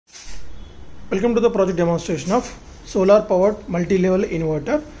Welcome to the project demonstration of solar powered multi-level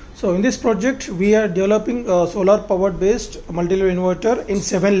inverter. So in this project we are developing a solar powered based multi-level inverter in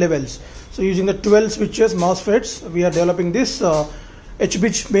 7 levels. So using the 12 switches MOSFETs we are developing this full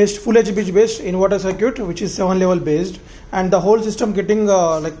HVS based inverter circuit which is 7 level based, and the whole system getting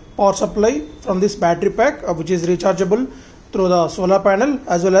like power supply from this battery pack which is rechargeable through the solar panel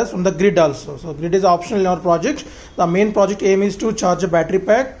as well as from the grid also. So grid is optional in our project. The main project aim is to charge a battery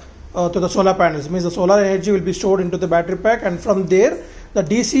pack to the solar panels. Means the solar energy will be stored into the battery pack, and from there the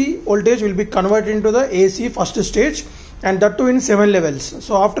DC voltage will be converted into the AC first stage, and that too in 7 levels.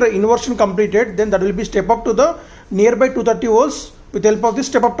 So after inversion completed, then that will be step up to the nearby 230 volts with help of the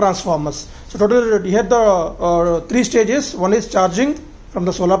step up transformers. So total here the 3 stages. One is charging from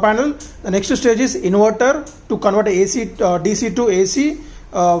the solar panel. The next stage is inverter to convert DC to AC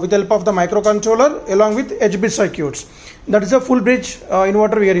with help of the microcontroller along with HVS circuits. That is a full bridge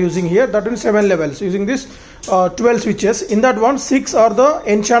inverter we are using here. That in 7 levels using this 12 switches. In that one, 6 are the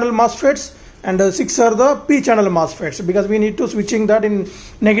N channel MOSFETs and 6 are the P channel MOSFETs, because we need to switching that in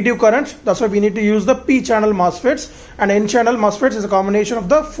negative current. That's why we need to use the P channel MOSFETs, and N channel MOSFETs is a combination of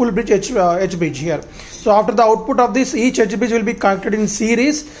the full bridge H bridge here. So after the output of this, each H bridge will be connected in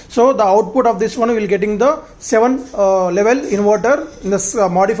series. So the output of this one will getting the 7 level inverter in this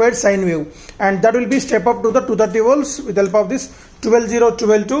modified sine wave, and that will be step up to the 230 volts with help of this 12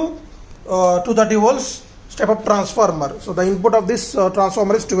 to 230 volts step up transformer. So the input of this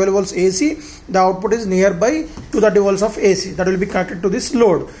transformer is 12 volts AC. The output is nearby 230 volts of AC that will be connected to this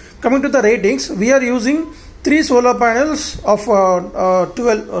load. Coming to the ratings, we are using 3 solar panels of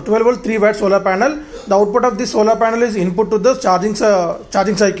 12 volt 3 watt solar panel. The output of this solar panel is input to the charging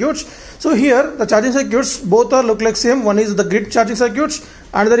circuits. So here the charging circuits both are look like same. One is the grid charging circuits,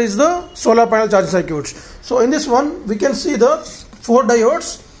 another is the solar panel charging circuits. So in this one we can see the 4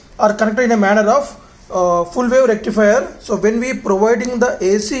 diodes are connected in a manner of full wave rectifier. So when we providing the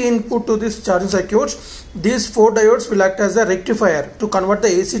AC input to this charging circuits, these 4 diodes will act as a rectifier to convert the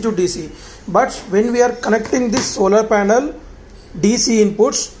AC to DC. But when we are connecting this solar panel DC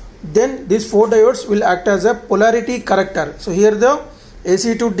inputs, then these 4 diodes will act as a polarity corrector. So here the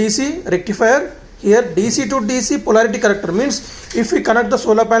AC to DC rectifier, here DC to DC polarity corrector, means if we connect the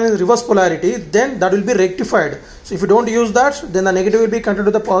solar panel in reverse polarity, then that will be rectified. So if you don't use that, then the negative will be connected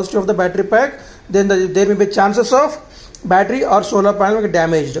to the positive of the battery pack. Then there may be chances of battery or solar panel get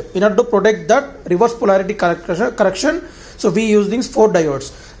damaged. In order to protect that reverse polarity correction, so we use these 4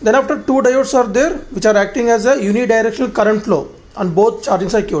 diodes. Then after 2 diodes are there which are acting as a unidirectional current flow on both charging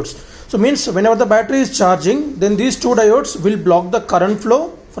circuits. So means whenever the battery is charging, then these 2 diodes will block the current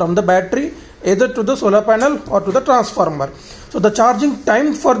flow from the battery either to the solar panel or to the transformer. So the charging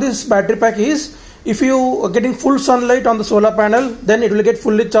time for this battery pack is, if you are getting full sunlight on the solar panel, then it will get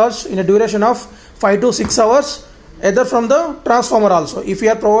fully charged in a duration of 5 to 6 hours, either from the transformer also. If we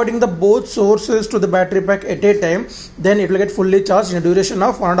are providing the both sources to the battery pack at a time, then it will get fully charged in a duration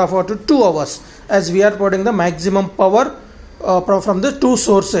of 1.5 hours to 2 hours, as we are providing the maximum power from the 2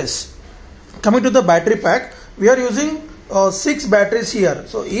 sources. Coming to the battery pack, we are using 6 batteries here.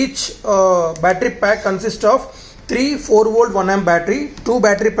 So each battery pack consists of 3 4 volt 1 amp battery, 2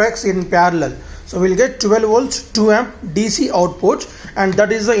 battery packs in parallel. So we'll get 12 volts 2 amp DC output, and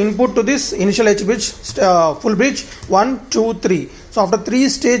that is the input to this initial H bridge full bridge 1 2 3. So after 3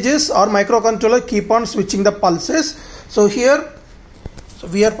 stages our microcontroller keep on switching the pulses. So here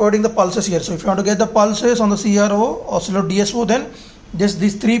we are providing the pulses here. So if you want to get the pulses on the CRO or DSO, then just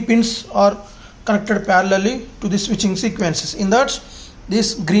these 3 pins are connected parallelly to the switching sequences. In that,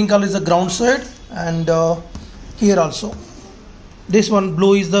 this green color is the ground side, and here also this one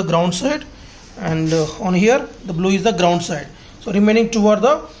blue is the ground side, and on here the blue is the ground side. So remaining 2 are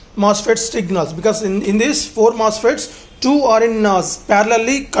the MOSFET signals, because in these 4 MOSFETs 2 are in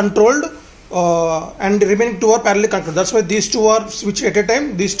parallelly controlled and remaining 2 are parallelly controlled. That's why these 2 are switched at a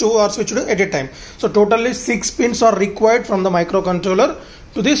time, these 2 are switched at a time. So totally 6 pins are required from the microcontroller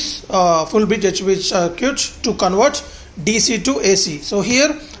to this full bridge HVS circuit to convert DC to AC. So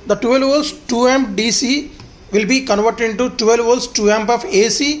here the 12 volts 2 amp DC will be converted into 12 volts 2 amp of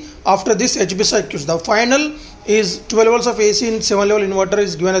AC after this HVS circuit. The final is 12 volts of AC in 7 level inverter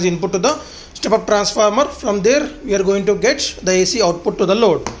is given as input to the step up transformer. From there we are going to get the AC output to the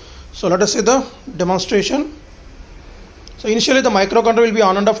load. So let us see the demonstration. So initially the microcontroller will be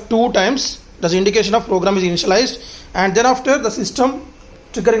on and off 2 times. That's the indication of program is initialized, and then after the system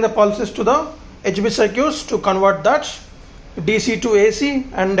triggering the pulses to the HVS circuits to convert that DC to AC,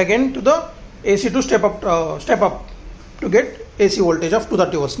 and again to the AC to step up to get AC voltage of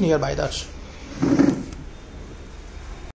 230 volts nearby that.